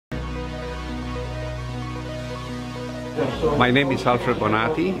My name is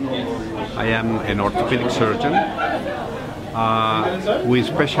Bonati. I am an orthopedic surgeon. We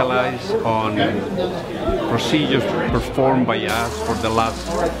specialize on procedures performed by us for the last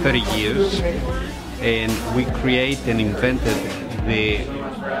 30 years, and we create and invented the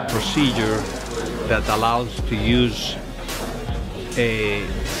procedure that allows to use a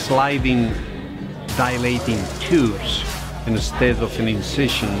sliding dilating tubes instead of an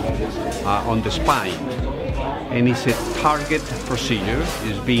incision on the spine. And it's a target procedure.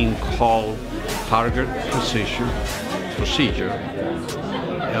 It's being called target procedure.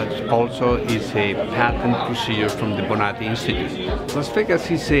 It also is a patent procedure from the Bonati Institute. Las Vegas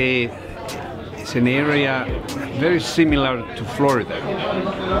is an area very similar to Florida.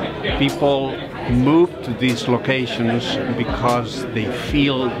 People move to these locations because they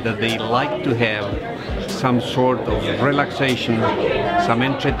feel that they like to have some sort of relaxation, some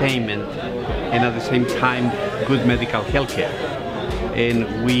entertainment, and at the same time good medical health care. And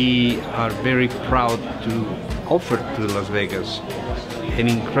we are very proud to offer to Las Vegas an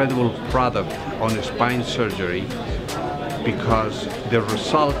incredible product on spine surgery, because the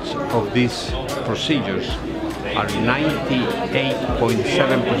results of these procedures are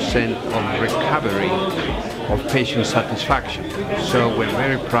 98.7% of recovery of patient satisfaction. So we're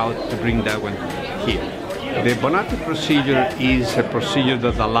very proud to bring that one here. The Bonati procedure is a procedure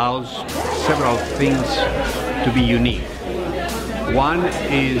that allows several things to be unique. One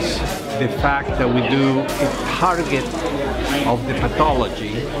is the fact that we do a target of the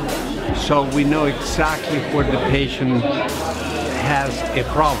pathology, so we know exactly where the patient has a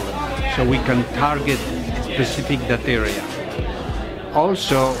problem, so we can target specific that area.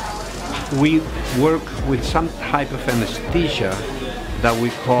 Also, we work with some type of anesthesia that we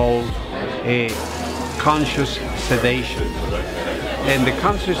call a conscious sedation. And the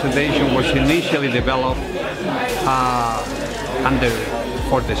conscious sedation was initially developed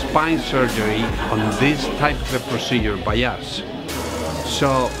for the spine surgery on this type of a procedure by us.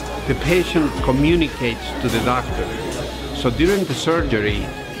 So the patient communicates to the doctor. So during the surgery,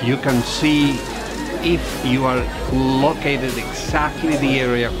 you can see if you are located exactly the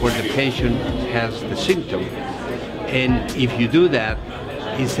area where the patient has the symptom. And if you do that,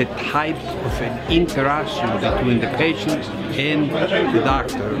 it's a type of an interaction between the patient and the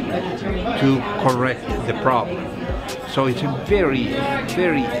doctor to correct the problem. So it's a very,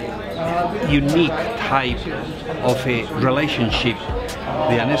 very unique type of a relationship.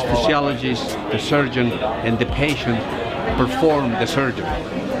 The anesthesiologist, the surgeon, and the patient perform the surgery.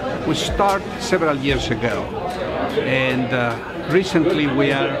 We started several years ago, and recently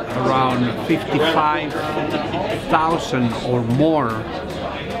we are around 55,000 or more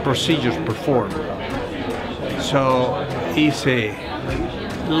procedures performed. So it's a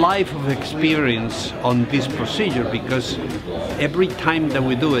life of experience on this procedure, because every time that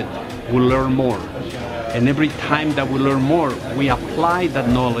we do it, we learn more. And every time that we learn more, we apply that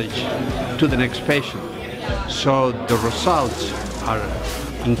knowledge to the next patient. So the results are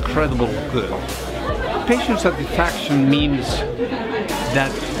incredibly good. Patient satisfaction means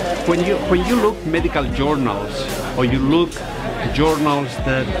that when you look medical journals, or you look journals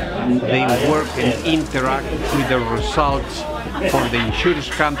that they work and interact with the results for the insurance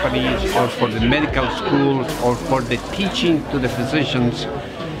companies, or for the medical schools, or for the teaching to the physicians,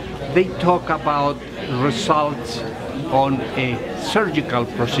 they talk about results on a surgical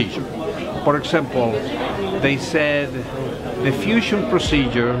procedure. For example, they said the fusion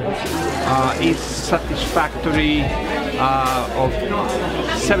procedure is satisfactory of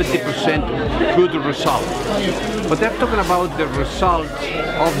 70% good results. But they're talking about the results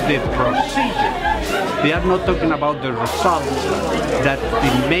of the procedure. They are not talking about the results that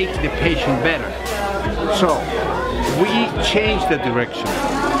make the patient better. So we change the direction.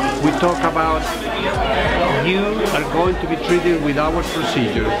 We talk about you are going to be treated with our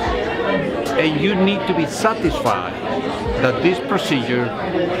procedure, and you need to be satisfied that this procedure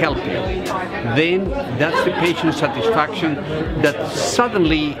helped you. Then that's the patient satisfaction that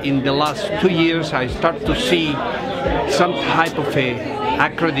suddenly in the last 2 years I start to see some type of a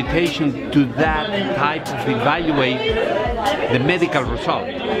accreditation to that type of evaluate the medical result.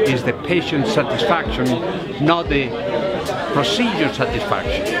 Is the patient satisfaction, not the procedure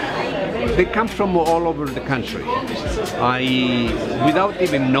satisfaction. They come from all over the country. Without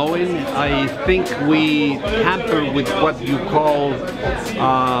even knowing, I think we tamper with what you call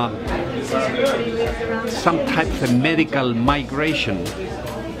some type of medical migration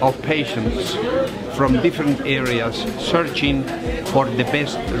of patients from different areas searching for the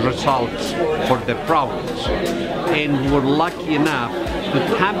best results for their problems. And we're lucky enough to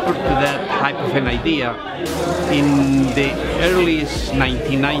hamper to that type of an idea in the earliest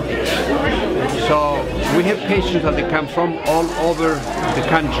 1990s. So we have patients that they come from all over the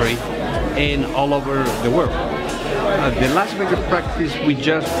country and all over the world. The Las Vegas practice, we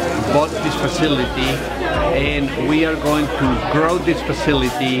just bought this facility and we are going to grow this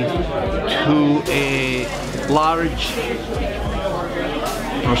facility to a large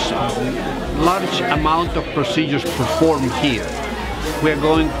amount of procedures performed here. We are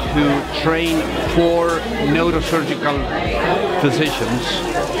going to train 4 neurosurgical physicians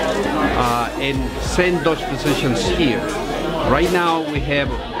and send those physicians here. Right now we have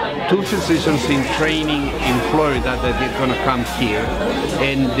 2 physicians in training in Florida that they're going to come here,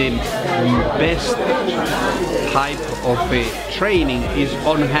 and the best type of training is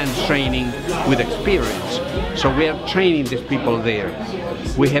on-hand training with experience. So we are training these people there.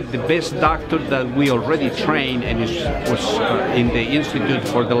 We have the best doctor that we already trained and was in the institute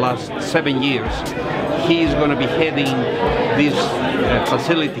for the last 7 years. He is going to be heading this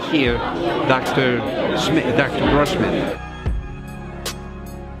facility here, Dr. Grossman.